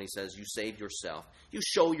means there when he says you saved yourself. You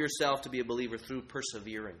show yourself to be a believer through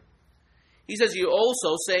persevering. He says you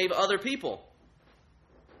also save other people.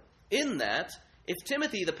 In that, if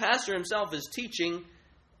Timothy, the pastor himself, is teaching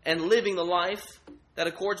and living the life that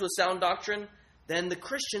accords with sound doctrine, then the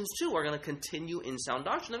Christians too are going to continue in sound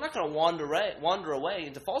doctrine. They're not going to wander away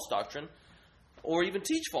into false doctrine or even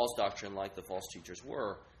teach false doctrine like the false teachers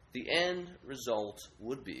were. The end result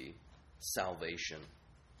would be salvation.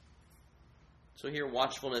 So here,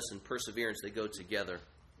 watchfulness and perseverance, they go together.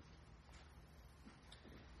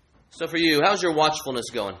 So for you, how's your watchfulness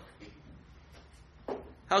going?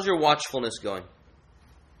 How's your watchfulness going?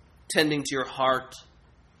 Tending to your heart,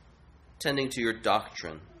 tending to your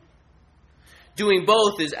doctrine. Doing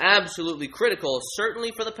both is absolutely critical,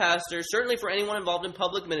 certainly for the pastor, certainly for anyone involved in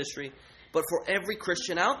public ministry, but for every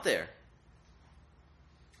Christian out there.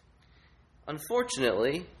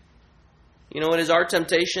 Unfortunately, you know, it is our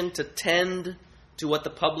temptation to tend to what the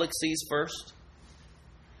public sees first.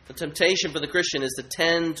 The temptation for the Christian is to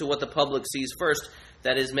tend to what the public sees first,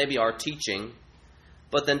 that is maybe our teaching,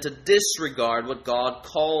 but then to disregard what God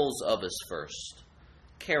calls of us first.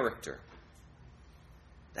 Character.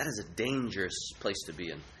 That is a dangerous place to be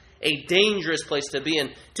in. A dangerous place to be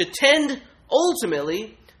in. To tend,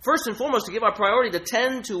 ultimately, first and foremost, to give our priority to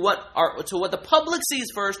tend to what the public sees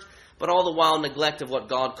first, but all the while neglect of what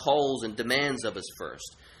God calls and demands of us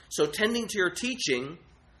first. So tending to your teaching,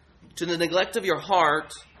 to the neglect of your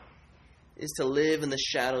heart, is to live in the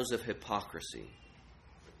shadows of hypocrisy.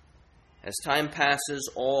 As time passes,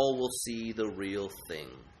 all will see the real thing.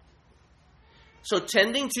 So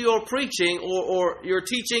tending to your preaching or your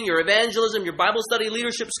teaching, your evangelism, your Bible study,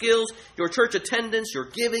 leadership skills, your church attendance, your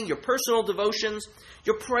giving, your personal devotions,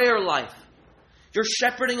 your prayer life, your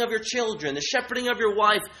shepherding of your children, the shepherding of your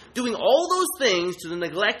wife, doing all those things to the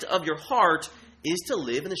neglect of your heart is to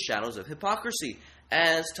live in the shadows of hypocrisy.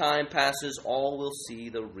 As time passes, all will see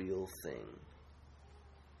the real thing.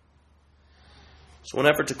 So in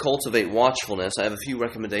an effort to cultivate watchfulness, I have a few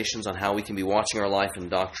recommendations on how we can be watching our life and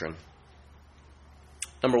doctrine.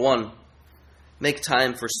 Number one, make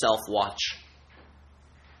time for self-watch.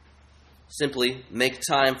 Simply, make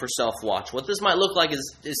time for self-watch. What this might look like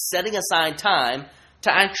is setting aside time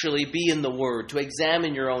to actually be in the Word, to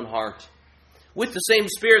examine your own heart. With the same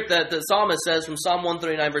spirit that the psalmist says from Psalm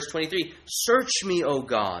 139, verse 23, "Search me, O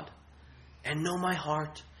God, and know my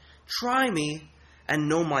heart. Try me and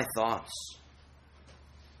know my thoughts."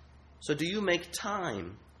 So do you make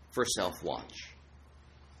time for self-watch?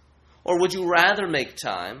 Or would you rather make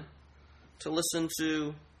time to listen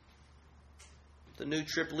to the new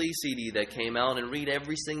Trip Lee CD that came out and read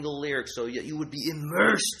every single lyric so you would be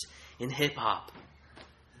immersed in hip-hop?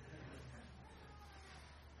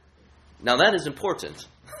 Now that is important,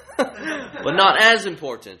 but not as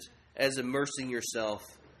important as immersing yourself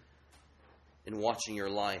in watching your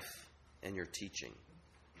life and your teaching.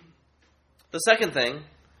 The second thing,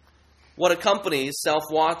 what accompanies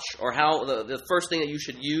self-watch, or how the first thing that you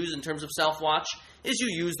should use in terms of self-watch, is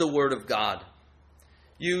you use the Word of God.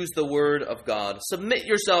 Use the Word of God. Submit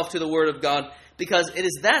yourself to the Word of God, because it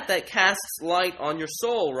is that casts light on your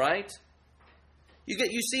soul, right?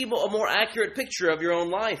 You see a more accurate picture of your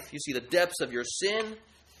own life. You see the depths of your sin,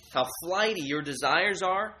 how flighty your desires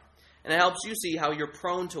are, and it helps you see how you're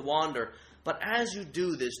prone to wander. But as you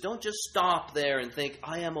do this, don't just stop there and think,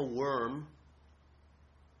 "I am a worm."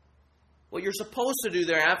 What you're supposed to do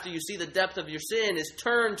there after you see the depth of your sin is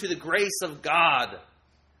turn to the grace of God.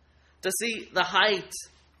 To see the height,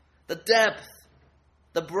 the depth,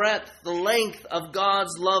 the breadth, the length of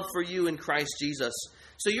God's love for you in Christ Jesus.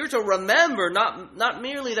 So you're to remember not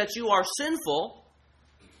merely that you are sinful,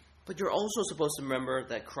 But you're also supposed to remember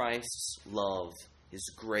that Christ's love, His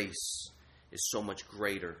grace, is so much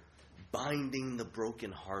greater, binding the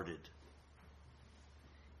brokenhearted.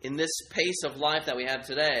 In this pace of life that we have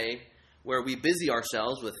today, where we busy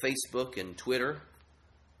ourselves with Facebook and Twitter,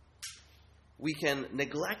 we can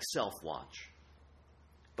neglect self-watch.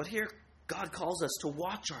 But here, God calls us to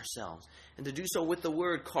watch ourselves, and to do so with the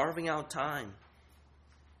Word, carving out time.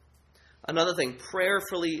 Another thing,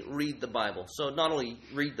 prayerfully read the Bible. So not only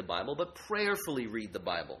read the Bible, but prayerfully read the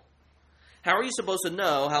Bible. How are you supposed to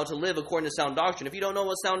know how to live according to sound doctrine if you don't know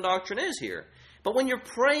what sound doctrine is here? But when you're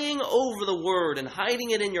praying over the Word and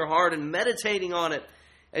hiding it in your heart and meditating on it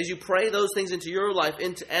as you pray those things into your life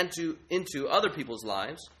into other people's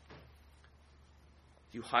lives,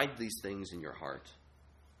 you hide these things in your heart.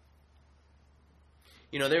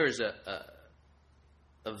 You know, there is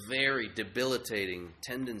a very debilitating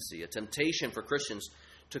tendency, a temptation for Christians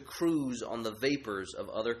to cruise on the vapors of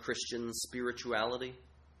other Christian spirituality.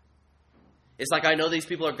 It's like, I know these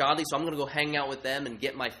people are godly, so I'm going to go hang out with them and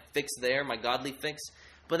get my fix there, my godly fix.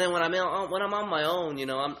 But then when I'm on my own, you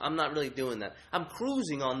know, I'm not really doing that. I'm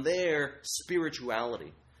cruising on their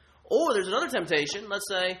spirituality. Or there's another temptation. Let's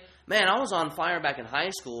say, man, I was on fire back in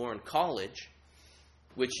high school or in college,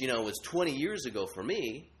 which, you know, was 20 years ago for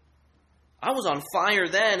me. I was on fire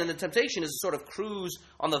then, and the temptation is to sort of cruise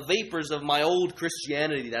on the vapors of my old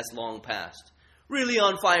Christianity that's long past. Really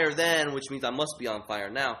on fire then, which means I must be on fire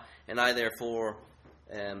now, and I therefore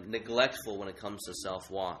am neglectful when it comes to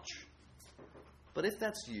self-watch. But if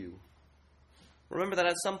that's you, remember that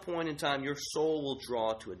at some point in time your soul will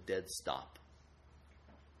draw to a dead stop.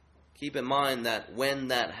 Keep in mind that when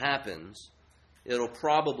that happens, it'll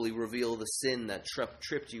probably reveal the sin that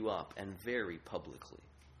tripped you up, and very publicly.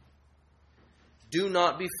 Do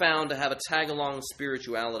not be found to have a tag-along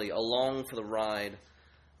spirituality, along for the ride,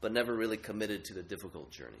 but never really committed to the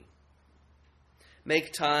difficult journey.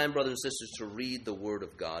 Make time, brothers and sisters, to read the Word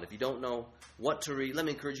of God. If you don't know what to read, let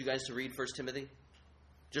me encourage you guys to read 1 Timothy.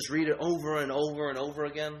 Just read it over and over and over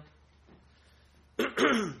again.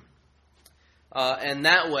 And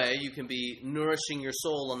that way you can be nourishing your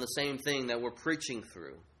soul on the same thing that we're preaching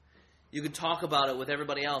through. You can talk about it with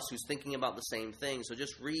everybody else who's thinking about the same thing. So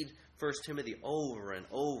just read 1 Timothy over and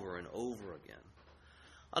over and over again.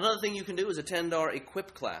 Another thing you can do is attend our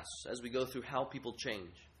Equip class as we go through How People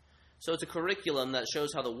Change. So it's a curriculum that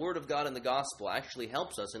shows how the Word of God and the Gospel actually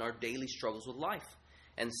helps us in our daily struggles with life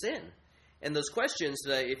and sin. And those questions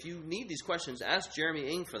today, if you need these questions, ask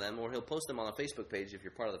Jeremy Ng for them, or he'll post them on a Facebook page if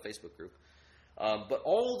you're part of the Facebook group. But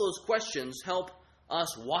all those questions help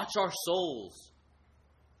us watch our souls.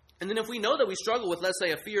 And then if we know that we struggle with, let's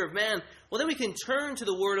say, a fear of man, well, then we can turn to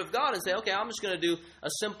the Word of God and say, okay, I'm just going to do a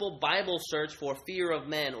simple Bible search for fear of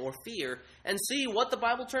man or fear and see what the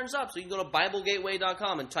Bible turns up. So you can go to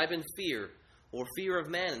BibleGateway.com and type in fear or fear of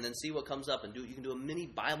man and then see what comes up. And you can do a mini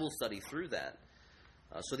Bible study through that.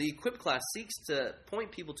 So the Equip class seeks to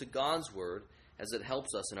point people to God's Word as it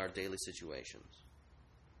helps us in our daily situations.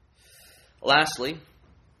 Lastly,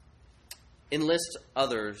 enlist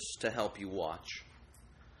others to help you watch.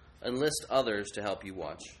 Enlist others to help you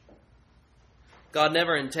watch. God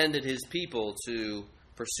never intended His people to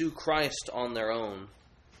pursue Christ on their own,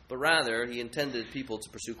 but rather He intended people to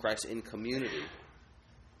pursue Christ in community.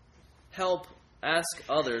 Ask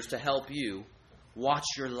others to help you watch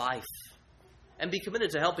your life, and be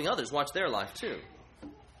committed to helping others watch their life too.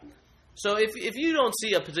 So if you don't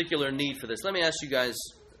see a particular need for this, let me ask you guys,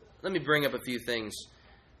 let me bring up a few things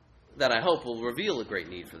that I hope will reveal a great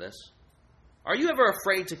need for this. Are you ever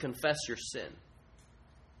afraid to confess your sin?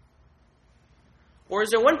 Or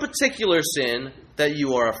is there one particular sin that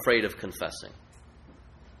you are afraid of confessing?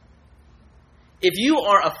 If you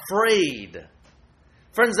are afraid,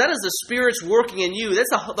 friends, that is the Spirit's working in you.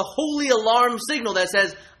 That's the holy alarm signal that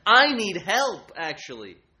says, I need help,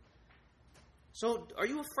 actually. So, are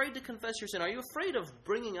you afraid to confess your sin? Are you afraid of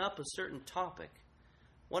bringing up a certain topic?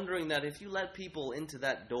 Wondering that if you let people into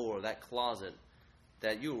that door, that closet,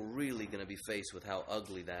 that you're really going to be faced with how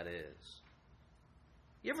ugly that is.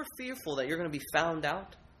 You ever fearful that you're going to be found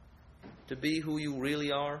out to be who you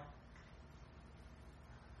really are?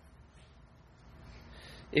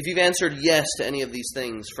 If you've answered yes to any of these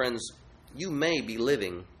things, friends, you may be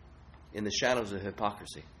living in the shadows of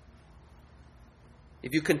hypocrisy.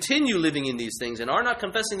 If you continue living in these things and are not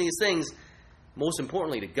confessing these things, most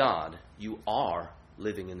importantly to God, you are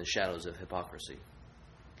living in the shadows of hypocrisy.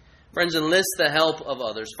 Friends, enlist the help of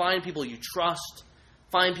others. Find people you trust.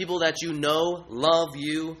 Find people that you know, love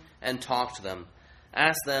you, and talk to them.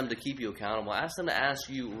 Ask them to keep you accountable. Ask them to ask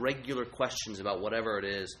you regular questions about whatever it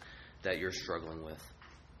is that you're struggling with.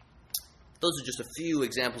 Those are just a few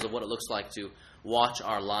examples of what it looks like to watch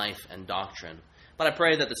our life and doctrine. But I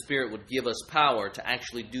pray that the Spirit would give us power to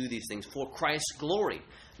actually do these things for Christ's glory,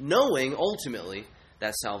 knowing ultimately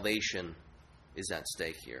that salvation is at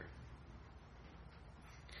stake here.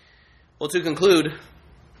 Well, to conclude,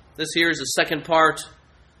 this here is the second part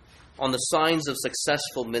on the signs of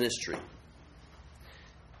successful ministry.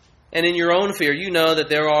 And in your own fear, you know that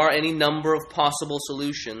there are any number of possible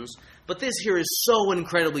solutions, but this here is so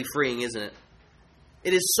incredibly freeing, isn't it?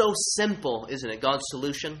 It is so simple, isn't it, God's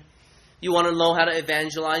solution? You want to know how to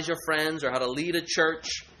evangelize your friends, or how to lead a church,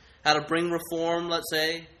 how to bring reform, let's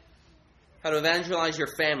say, how to evangelize your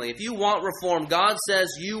family. If you want reform, God says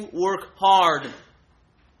you work hard.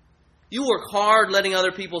 You work hard letting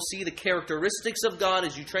other people see the characteristics of God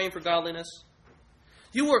as you train for godliness.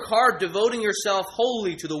 You work hard devoting yourself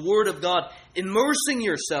wholly to the Word of God, immersing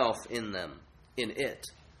yourself in it.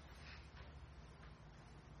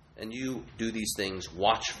 And you do these things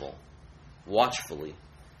watchfully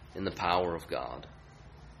in the power of God.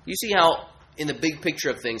 You see how, in the big picture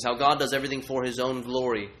of things, how God does everything for His own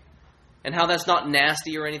glory, and how that's not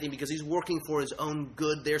nasty or anything, because He's working for His own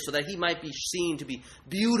good there so that He might be seen to be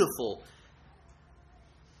beautiful,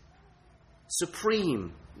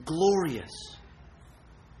 supreme, glorious,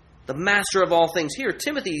 the master of all things. Here,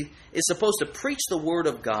 Timothy is supposed to preach the Word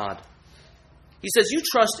of God. He says, you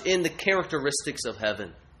trust in the characteristics of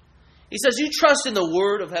heaven. He says, you trust in the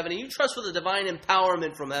Word of heaven, and you trust for the divine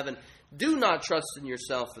empowerment from heaven. Do not trust in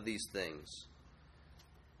yourself for these things,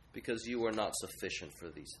 because you are not sufficient for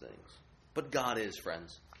these things. But God is,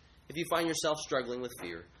 friends. If you find yourself struggling with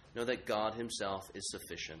fear, know that God Himself is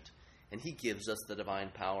sufficient, and He gives us the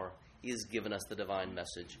divine power. He has given us the divine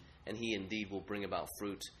message, and He indeed will bring about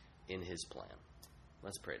fruit in His plan.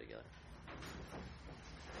 Let's pray together.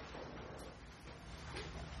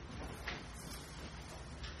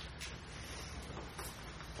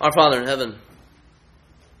 Our Father in heaven,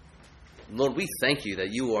 Lord, we thank You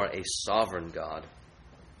that You are a sovereign God.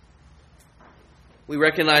 We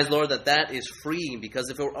recognize, Lord, that is freeing, because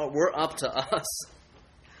if it were up to us,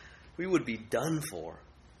 we would be done for.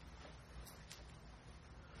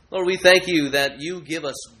 Lord, we thank You that You give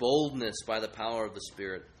us boldness by the power of the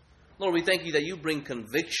Spirit. Lord, we thank You that You bring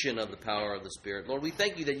conviction of the power of the Spirit. Lord, we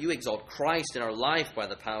thank You that You exalt Christ in our life by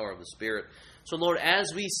the power of the Spirit. So, Lord,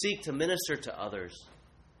 as we seek to minister to others,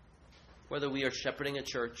 whether we are shepherding a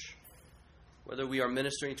church, whether we are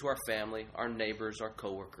ministering to our family, our neighbors, our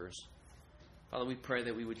coworkers, Father, we pray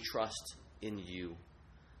that we would trust in You.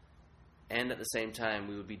 And at the same time,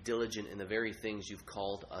 we would be diligent in the very things You've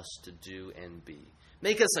called us to do and be.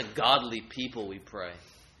 Make us a godly people, we pray.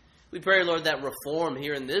 We pray, Lord, that reform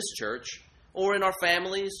here in this church, or in our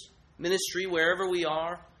families, ministry, wherever we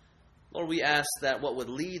are, Lord, we ask that what would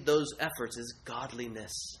lead those efforts is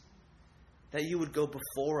godliness. That You would go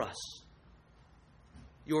before us.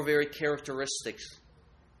 Your very characteristics.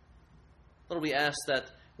 Lord, we ask that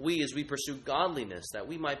we, as we pursue godliness, that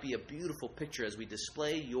we might be a beautiful picture as we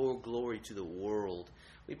display Your glory to the world.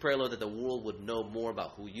 We pray, Lord, that the world would know more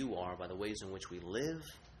about who You are by the ways in which we live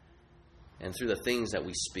and through the things that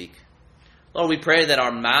we speak. Lord, we pray that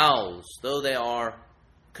our mouths, though they are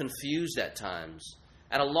confused at times,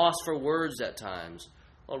 at a loss for words at times,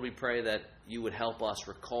 Lord, we pray that You would help us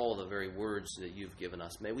recall the very words that You've given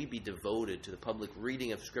us. May we be devoted to the public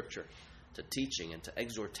reading of Scripture, to teaching and to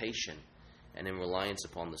exhortation, and in reliance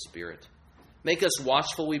upon the Spirit. Make us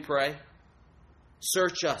watchful, we pray.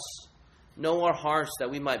 Search us. Know our hearts, that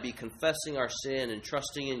we might be confessing our sin and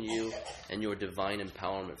trusting in You and Your divine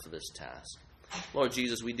empowerment for this task. Lord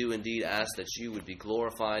Jesus, we do indeed ask that You would be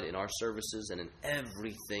glorified in our services and in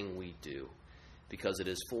everything we do, because it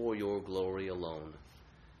is for Your glory alone.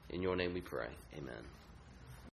 In Your name we pray. Amen.